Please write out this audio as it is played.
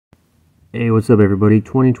Hey, what's up everybody?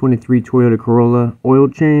 2023 Toyota Corolla oil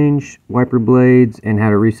change, wiper blades, and how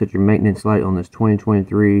to reset your maintenance light on this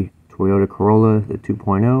 2023 Toyota Corolla, the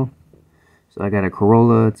 2.0. So I got a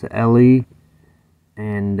Corolla, it's a LE,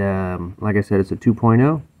 and like I said, it's a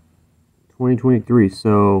 2.0, 2023.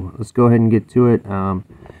 So let's go ahead and get to it.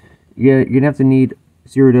 You're going to have to need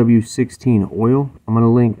 0W16 oil. I'm going to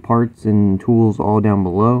link parts and tools all down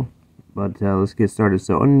below, but let's get started.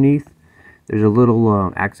 So underneath, there's a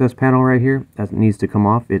little access panel right here that needs to come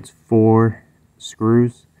off. It's 4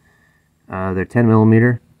 screws. They're 10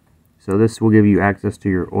 millimeter. So this will give you access to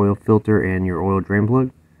your oil filter and your oil drain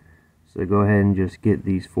plug. So go ahead and just get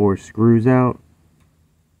these 4 screws out.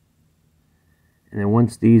 And then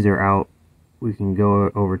once these are out, we can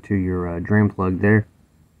go over to your drain plug there.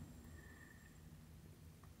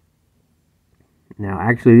 Now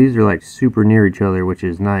actually these are like super near each other, which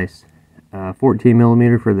is nice. 14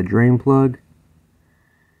 millimeter for the drain plug.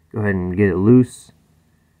 Go ahead and get it loose,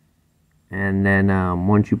 and then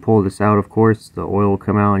once you pull this out, of course the oil will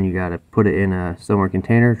come out and you got to put it in a somewhere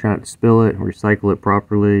container, try not to spill it, recycle it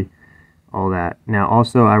properly, all that. Now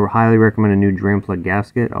also I highly recommend a new drain plug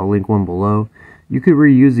gasket. I'll link one below. You could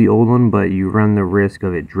reuse the old one, but you run the risk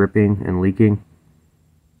of it dripping and leaking.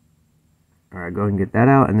 Alright, go ahead and get that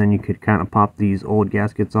out, and then you could kind of pop these old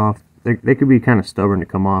gaskets off. They could be kind of stubborn to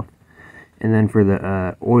come off. And then for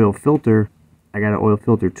the oil filter, I got an oil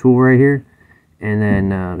filter tool right here, and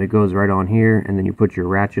then it goes right on here, and then you put your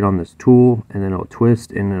ratchet on this tool, and then it'll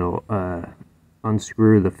twist and it'll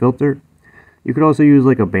unscrew the filter. You could also use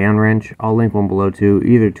like a band wrench. I'll link one below too.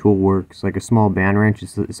 Either tool works. Like a small band wrench,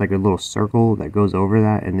 it's like a little circle that goes over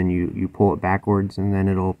that, and then you pull it backwards, and then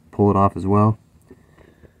it'll pull it off as well.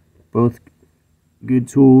 Both good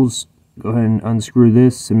tools. Go ahead and unscrew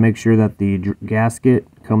this and make sure that the gasket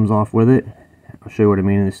comes off with it. I'll show you what I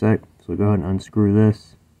mean in a sec. So go ahead and unscrew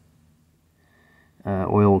this.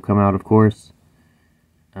 Oil will come out, of course.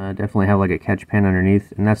 Definitely have like a catch pan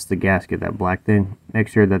underneath, and that's the gasket, that black thing. Make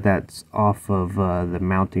sure that that's off of the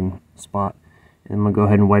mounting spot. And I'm going to go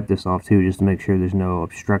ahead and wipe this off too, just to make sure there's no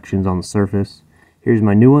obstructions on the surface. Here's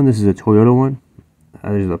my new one. This is a Toyota one.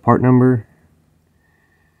 There's the part number.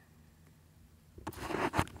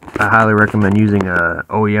 I highly recommend using a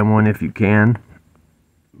OEM one if you can,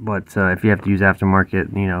 but if you have to use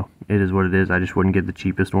aftermarket, you know, it is what it is. I just wouldn't get the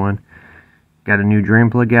cheapest one. Got a new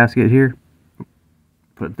drain plug gasket here.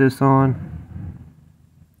 Put this on.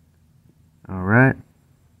 Alright.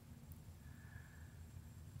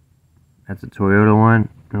 That's a Toyota one,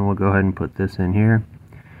 and we'll go ahead and put this in here.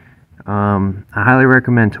 I highly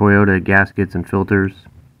recommend Toyota gaskets and filters.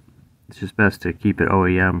 It's just best to keep it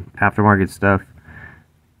OEM. Aftermarket stuff,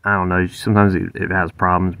 I don't know, sometimes it has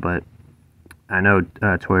problems, but I know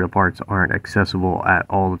Toyota parts aren't accessible at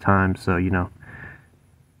all the time, so you know.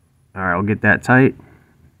 Alright, I'll get that tight.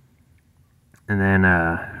 And then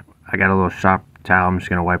I got a little shop towel. I'm just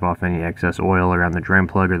going to wipe off any excess oil around the drain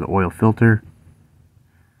plug or the oil filter.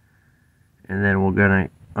 And then we're going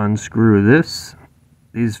to unscrew this.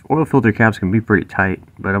 These oil filter caps can be pretty tight,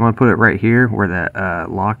 but I'm going to put it right here where that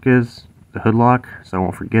lock is, the hood lock, so I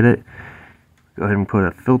won't forget it. Go ahead and put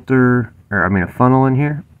a filter, or I mean a funnel in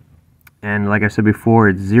here. And like I said before,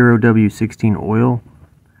 it's 0W16 oil.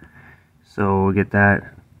 So we'll get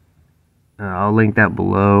that. I'll link that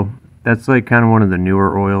below. That's like kind of one of the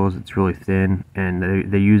newer oils. It's really thin,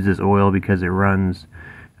 and they use this oil because it runs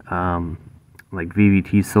like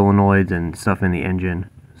VVT solenoids and stuff in the engine.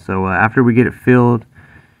 So after we get it filled,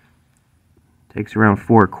 it takes around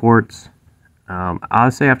 4 quarts.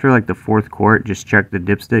 I'll say after like the 4th quart, just check the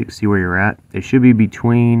dipstick, see where you're at. It should be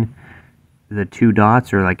between the 2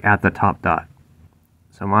 dots or like at the top dot.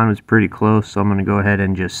 So mine was pretty close, so I'm going to go ahead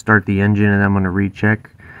and just start the engine, and I'm going to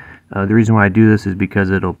recheck. The reason why I do this is because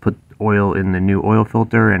it'll put oil in the new oil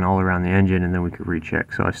filter and all around the engine, and then we can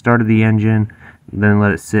recheck. So I started the engine, then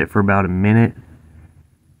let it sit for about a minute.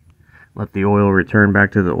 Let the oil return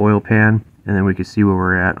back to the oil pan, and then we can see where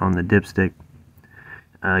we're at on the dipstick.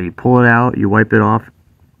 You pull it out, you wipe it off,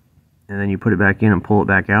 and then you put it back in and pull it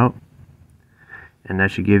back out. And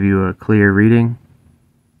that should give you a clear reading.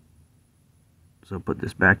 So put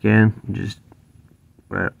this back in. Just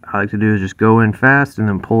what I like to do is just go in fast and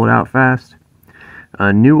then pull it out fast.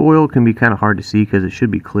 New oil can be kind of hard to see because it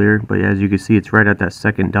should be clear, but as you can see, it's right at that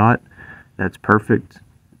 2nd dot. That's perfect.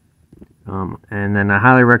 And then I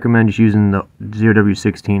highly recommend just using the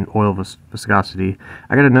 0W16 oil viscosity.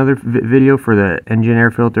 I got another video for the engine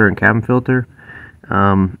air filter and cabin filter.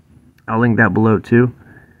 I'll link that below too.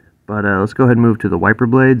 But let's go ahead and move to the wiper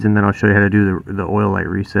blades, and then I'll show you how to do the oil light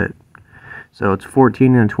reset. So it's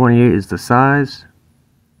 14 and 28 is the size.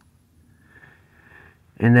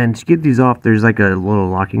 And then to get these off, there's like a little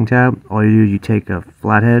locking tab. All you do is you take a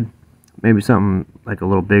flathead, maybe something like a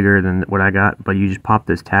little bigger than what I got, but you just pop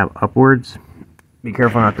this tab upwards. Be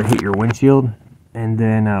careful not to hit your windshield. And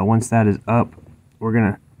then once that is up, we're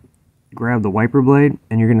gonna grab the wiper blade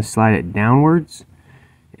and you're gonna slide it downwards.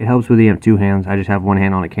 It helps with you have two hands. I just have one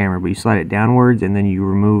hand on the camera, but you slide it downwards and then you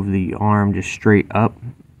remove the arm just straight up,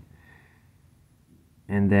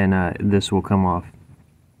 and then this will come off.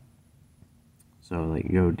 So like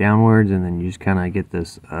you go downwards and then you just kind of get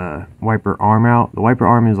this wiper arm out. The wiper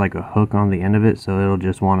arm is like a hook on the end of it, so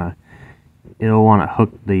it'll want to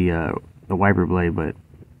hook the wiper blade, but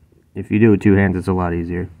if you do it with two hands, it's a lot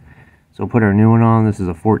easier. So put our new one on. This is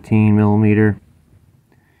a 14mm.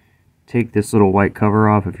 Take this little white cover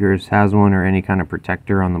off if yours has one, or any kind of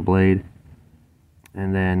protector on the blade.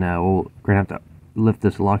 And then we're going to have to lift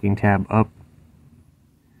this locking tab up.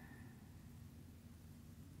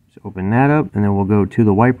 So open that up, and then we'll go to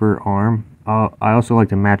the wiper arm. I also like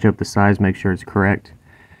to match up the size, make sure it's correct.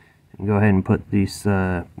 And go ahead and put this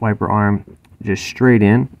wiper arm just straight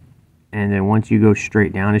in. And then once you go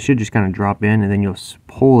straight down, it should just kind of drop in, and then you'll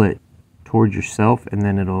pull it towards yourself, and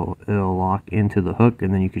then it'll lock into the hook,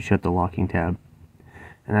 and then you can shut the locking tab.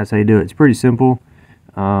 And that's how you do it. It's pretty simple.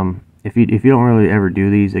 If you don't really ever do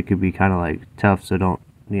these, it could be kind of like tough, so don't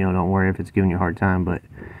worry if it's giving you a hard time. But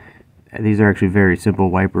these are actually very simple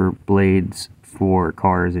wiper blades for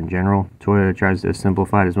cars in general. Toyota tries to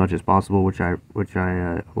simplify it as much as possible, which I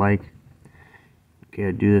like.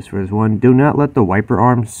 Okay, do this for this one. Do not let the wiper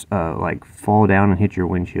arms like fall down and hit your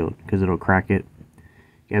windshield, because it'll crack it.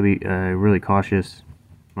 You gotta be really cautious.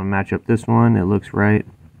 I'm gonna match up this one. It looks right.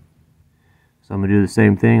 So I'm gonna do the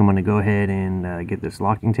same thing. I'm gonna go ahead and get this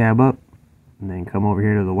locking tab up, and then come over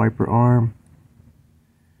here to the wiper arm.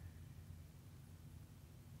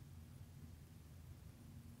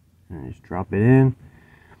 And just drop it in.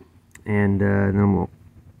 And then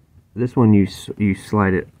this one you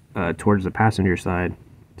slide it towards the passenger side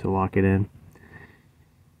to lock it in.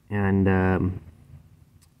 And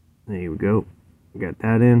there we go. Got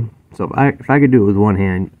that in. So if I could do it with one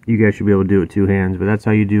hand, you guys should be able to do it with two hands, but that's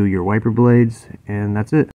how you do your wiper blades, and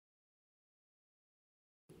that's it.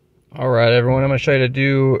 Alright everyone, I'm going to show you to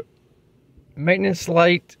do maintenance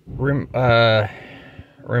light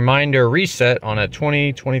reminder reset on a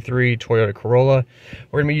 2023 Toyota Corolla.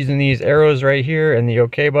 We're going to be using these arrows right here and the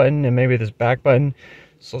OK button and maybe this back button.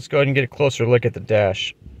 So let's go ahead and get a closer look at the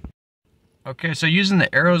dash. Okay, so using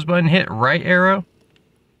the arrows button, hit right arrow.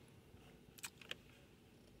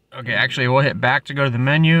 Okay, actually we'll hit back to go to the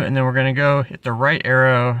menu, and then we're going to go hit the right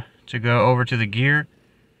arrow to go over to the gear.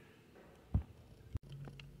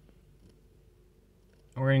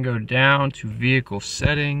 We're going to go down to vehicle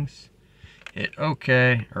settings, hit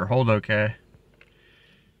OK, or hold OK.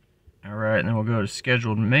 Alright, and then we'll go to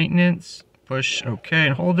scheduled maintenance, push OK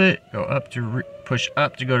and hold it, go up to push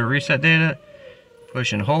up to go to reset data,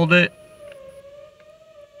 push and hold it.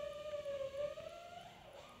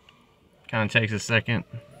 Kind of takes a second.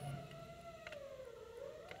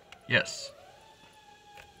 Yes.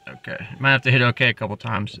 Okay. Might have to hit OK a couple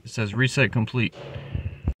times. It says reset complete.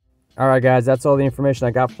 Alright guys, that's all the information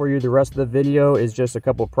I got for you. The rest of the video is just a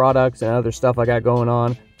couple products and other stuff I got going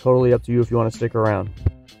on. Totally up to you if you want to stick around.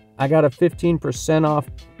 I got a 15% off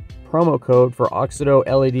promo code for AUXITO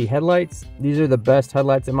LED headlights. These are the best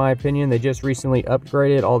headlights in my opinion. They just recently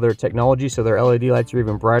upgraded all their technology, so their LED lights are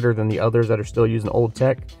even brighter than the others that are still using old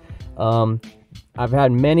tech. I've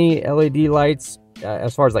had many LED lights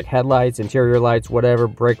as far as like headlights, interior lights, whatever,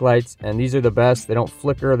 brake lights, and these are the best. They don't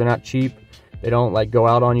flicker, they're not cheap, they don't like go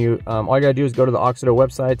out on you. All you gotta do is go to the AUXITO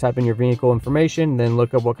website, type in your vehicle information, then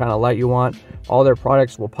look up what kind of light you want. All their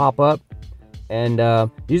products will pop up,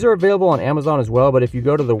 and these are available on Amazon as well. But if you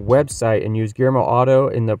go to the website and use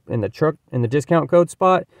GearmoAuto in the discount code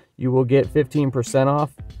spot, you will get 15%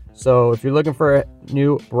 off. So if you're looking for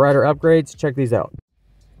new brighter upgrades, check these out.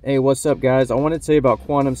 Hey, what's up guys? I want to tell you about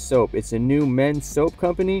Quantum Soap. It's a new men's soap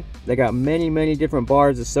company. They got many different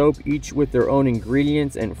bars of soap, each with their own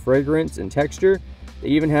ingredients and fragrance and texture. They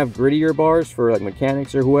even have grittier bars for like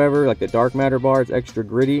mechanics or whoever, like the dark matter bar. It's extra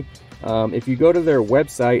gritty. If you go to their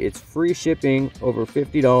website, it's free shipping over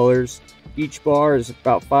 $50. Each bar is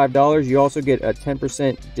about $5. You also get a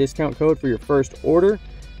 10% discount code for your first order.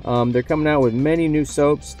 They're coming out with many new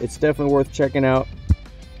soaps. It's definitely worth checking out.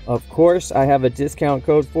 Of course, I have a discount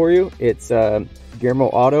code for you. It's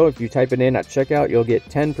GearmoAuto. If you type it in at checkout, you'll get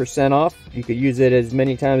 10% off. You could use it as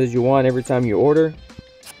many times as you want every time you order.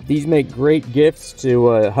 These make great gifts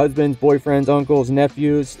to husbands, boyfriends, uncles,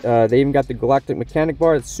 nephews. They even got the Galactic mechanic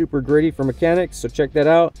bar. It's super gritty for mechanics, so check that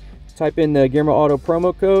out. type in the GearmoAuto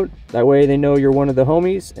promo code. That way they know you're one of the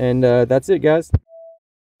homies. And that's it, guys.